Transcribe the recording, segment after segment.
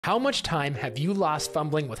How much time have you lost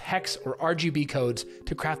fumbling with hex or RGB codes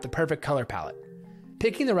to craft the perfect color palette?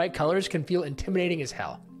 Picking the right colors can feel intimidating as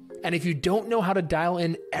hell. And if you don't know how to dial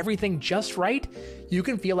in everything just right, you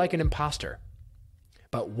can feel like an imposter.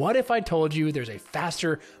 But what if I told you there's a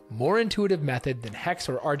faster, more intuitive method than hex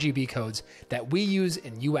or RGB codes that we use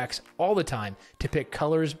in UX all the time to pick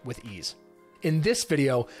colors with ease? In this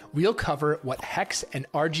video, we'll cover what hex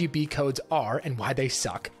and RGB codes are and why they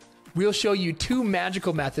suck. We'll show you two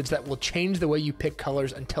magical methods that will change the way you pick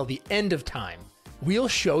colors until the end of time. We'll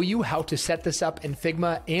show you how to set this up in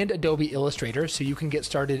Figma and Adobe Illustrator so you can get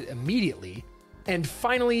started immediately. And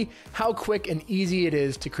finally, how quick and easy it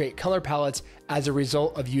is to create color palettes as a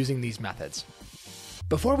result of using these methods.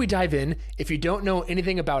 Before we dive in, if you don't know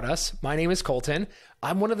anything about us, my name is Colton.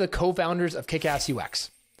 I'm one of the co-founders of Kickass UX.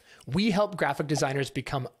 We help graphic designers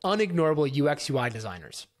become unignorable UX UI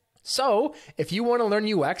designers. So, if you want to learn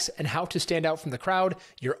UX and how to stand out from the crowd,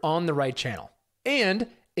 you're on the right channel. And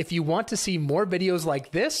if you want to see more videos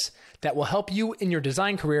like this that will help you in your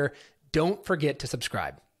design career, don't forget to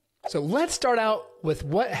subscribe. So let's start out with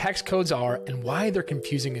what hex codes are and why they're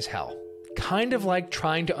confusing as hell. Kind of like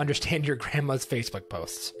trying to understand your grandma's Facebook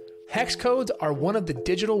posts. Hex codes are one of the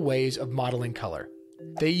digital ways of modeling color.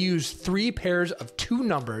 They use 3 pairs of 2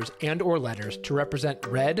 numbers and/or letters to represent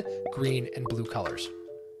red, green, and blue colors.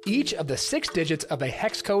 Each of the 6 digits of a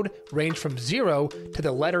hex code range from 0 to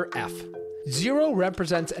the letter F. 0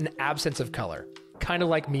 represents an absence of color, kind of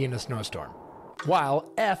like me in a snowstorm,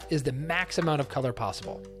 while F is the max amount of color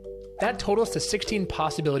possible. That totals to 16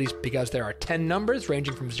 possibilities because there are 10 numbers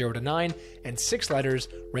ranging from 0 to 9 and 6 letters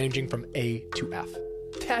ranging from A to F.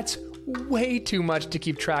 That's way too much to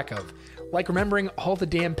keep track of, like remembering all the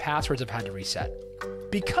damn passwords I've had to reset.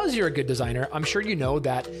 Because you're a good designer, I'm sure you know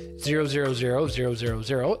that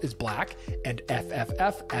 000000 is black and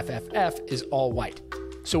FFF is all white.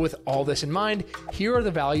 So with all this in mind, here are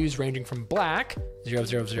the values ranging from black,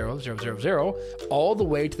 000000, all the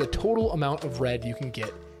way to the total amount of red you can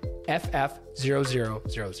get,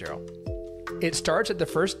 FF0000. It starts at the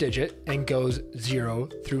first digit and goes 0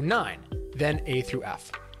 through 9, then A through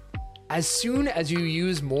F. As soon as you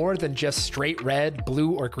use more than just straight red,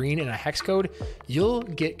 blue, or green in a hex code, you'll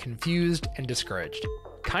get confused and discouraged.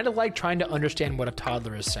 Kind of like trying to understand what a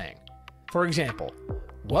toddler is saying. For example,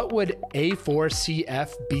 what would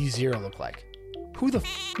A4CFB0 look like? Who the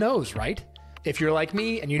f knows, right? If you're like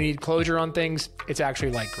me and you need closure on things, it's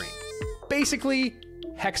actually light green. Basically,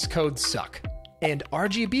 hex codes suck. And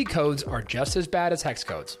RGB codes are just as bad as hex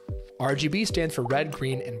codes. RGB stands for red,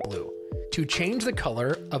 green, and blue. To change the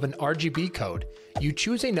color of an RGB code, you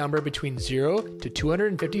choose a number between 0 to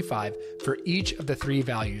 255 for each of the 3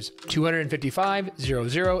 values. 255,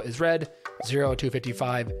 00 is red,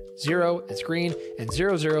 0255, 0 is green, and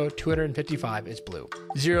 255 is blue.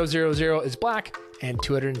 000 is black, and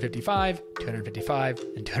 255,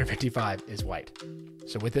 and 255 is white.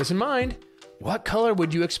 So with this in mind, what color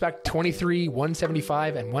would you expect 23,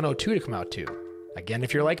 175, and 102 to come out to? Again,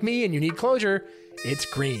 if you're like me and you need closure, it's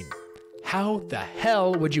green. How the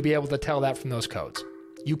hell would you be able to tell that from those codes?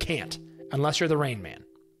 You can't, unless you're the Rain Man.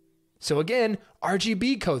 So again,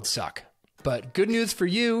 RGB codes suck. But good news for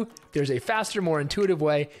you, there's a faster, more intuitive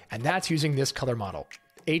way, and that's using this color model,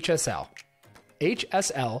 HSL.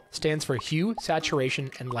 HSL stands for hue,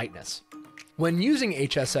 saturation, and lightness. When using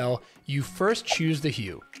HSL, you first choose the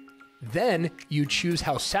hue. Then you choose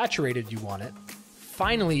how saturated you want it.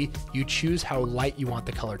 Finally, you choose how light you want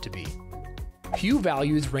the color to be. Hue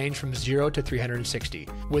values range from 0 to 360,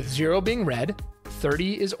 with 0 being red,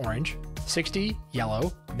 30 is orange, 60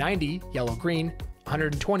 yellow, 90 yellow-green,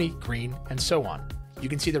 120 green, and so on. You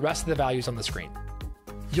can see the rest of the values on the screen.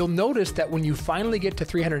 You'll notice that when you finally get to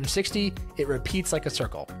 360, it repeats like a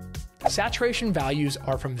circle. Saturation values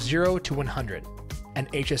are from 0 to 100. An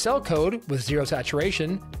HSL code with 0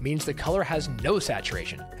 saturation means the color has no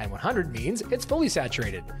saturation, and 100 means it's fully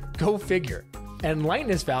saturated. Go figure. And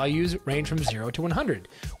lightness values range from 0 to 100,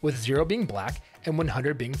 with 0 being black and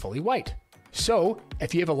 100 being fully white. So,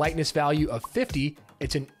 if you have a lightness value of 50,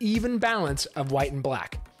 it's an even balance of white and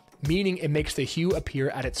black, meaning it makes the hue appear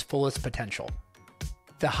at its fullest potential.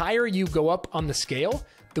 The higher you go up on the scale,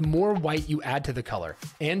 the more white you add to the color,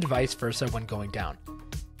 and vice versa when going down.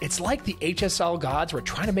 It's like the HSL gods were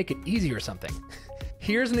trying to make it easy or something.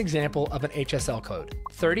 Here's an example of an HSL code,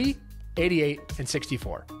 30, 88, and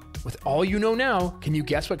 64. With all you know now, can you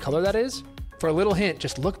guess what color that is? For a little hint,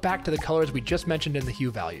 just look back to the colors we just mentioned in the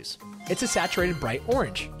hue values. It's a saturated bright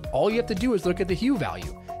orange. All you have to do is look at the hue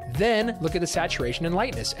value. Then look at the saturation and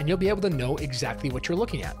lightness, and you'll be able to know exactly what you're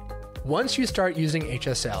looking at. Once you start using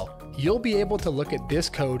HSL, you'll be able to look at this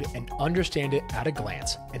code and understand it at a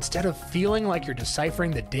glance, instead of feeling like you're deciphering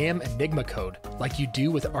the damn Enigma code like you do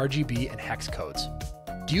with RGB and hex codes.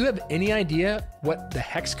 Do you have any idea what the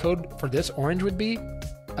hex code for this orange would be?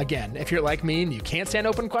 Again, if you're like me and you can't stand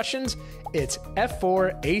open questions, it's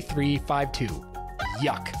F4A352.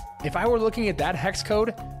 Yuck. If I were looking at that hex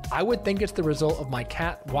code, I would think it's the result of my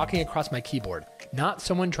cat walking across my keyboard, not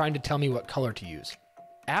someone trying to tell me what color to use.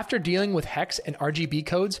 After dealing with hex and RGB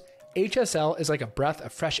codes, HSL is like a breath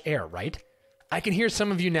of fresh air, right? I can hear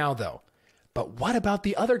some of you now though. But what about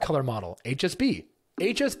the other color model, HSB?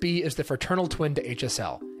 HSB is the fraternal twin to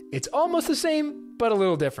HSL. It's almost the same, but a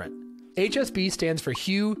little different. HSB stands for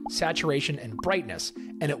hue, saturation, and brightness,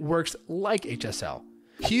 and it works like HSL.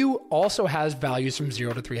 Hue also has values from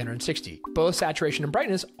 0 to 360. Both saturation and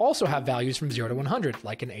brightness also have values from 0 to 100,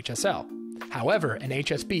 like in HSL. However, in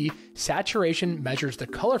HSB, saturation measures the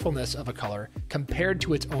colorfulness of a color compared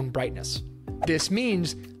to its own brightness. This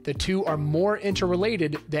means the two are more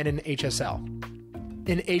interrelated than in HSL.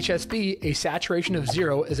 In HSB, a saturation of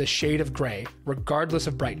 0 is a shade of gray, regardless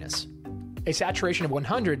of brightness. A saturation of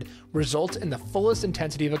 100 results in the fullest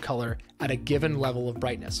intensity of a color at a given level of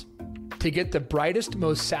brightness. To get the brightest,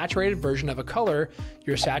 most saturated version of a color,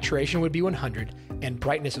 your saturation would be 100 and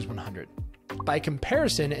brightness is 100. By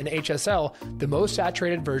comparison, in HSL, the most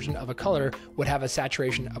saturated version of a color would have a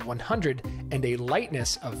saturation of 100 and a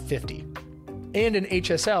lightness of 50. And in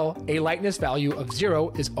HSL, a lightness value of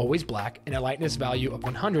 0 is always black and a lightness value of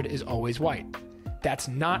 100 is always white. That's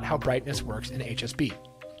not how brightness works in HSB.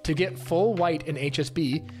 To get full white in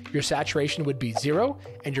HSB, your saturation would be 0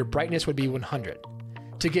 and your brightness would be 100.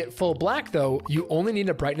 To get full black though, you only need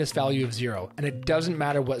a brightness value of 0 and it doesn't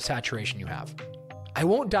matter what saturation you have. I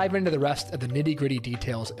won't dive into the rest of the nitty-gritty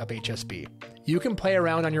details of HSB. You can play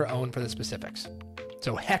around on your own for the specifics.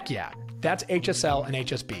 So heck yeah, that's HSL and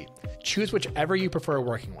HSB. Choose whichever you prefer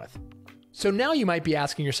working with. So now you might be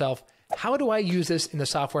asking yourself, how do I use this in the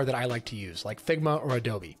software that I like to use, like Figma or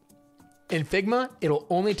Adobe? In Figma, it'll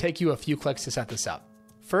only take you a few clicks to set this up.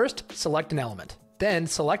 First, select an element. Then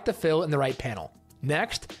select the fill in the right panel.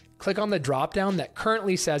 Next, click on the drop-down that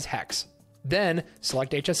currently says hex. Then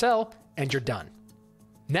select HSL and you're done.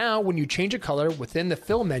 Now, when you change a color within the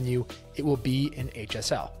fill menu, it will be in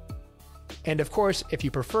HSL. And of course, if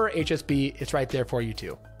you prefer HSB, it's right there for you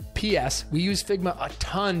too. P.S. We use Figma a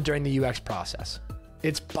ton during the UX process.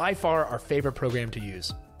 It's by far our favorite program to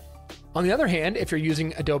use. On the other hand, if you're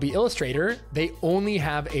using Adobe Illustrator, they only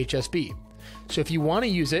have HSB. So if you want to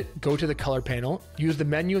use it, go to the color panel, use the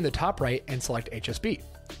menu in the top right and select HSB.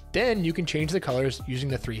 Then you can change the colors using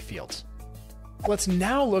the 3 fields. Let's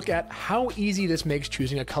now look at how easy this makes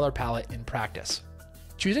choosing a color palette in practice.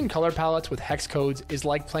 Choosing color palettes with hex codes is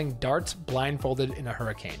like playing darts blindfolded in a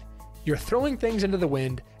hurricane. You're throwing things into the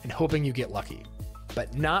wind and hoping you get lucky,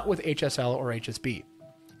 but not with HSL or HSB.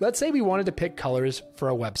 Let's say we wanted to pick colors for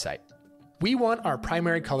a website. We want our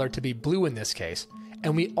primary color to be blue in this case,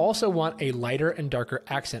 and we also want a lighter and darker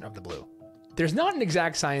accent of the blue. There's not an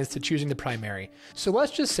exact science to choosing the primary, so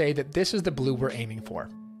let's just say that this is the blue we're aiming for.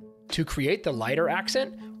 To create the lighter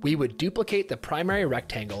accent, we would duplicate the primary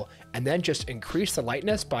rectangle and then just increase the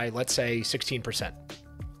lightness by, let's say, 16%.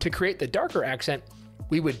 To create the darker accent,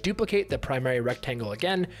 we would duplicate the primary rectangle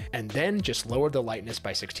again and then just lower the lightness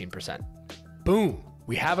by 16%. Boom!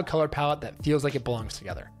 We have a color palette that feels like it belongs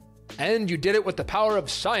together. And you did it with the power of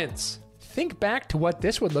science! Think back to what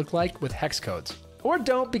this would look like with hex codes. Or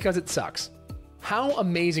don't, because it sucks. How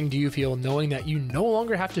amazing do you feel knowing that you no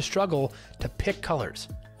longer have to struggle to pick colors?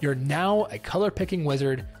 You're now a color picking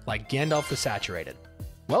wizard like Gandalf the Saturated.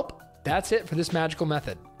 Welp, that's it for this magical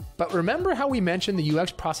method. But remember how we mentioned the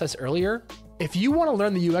UX process earlier? If you want to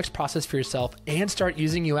learn the UX process for yourself and start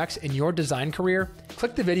using UX in your design career,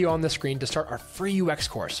 click the video on the screen to start our free UX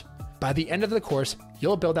course. By the end of the course,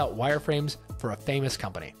 you'll build out wireframes for a famous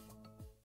company.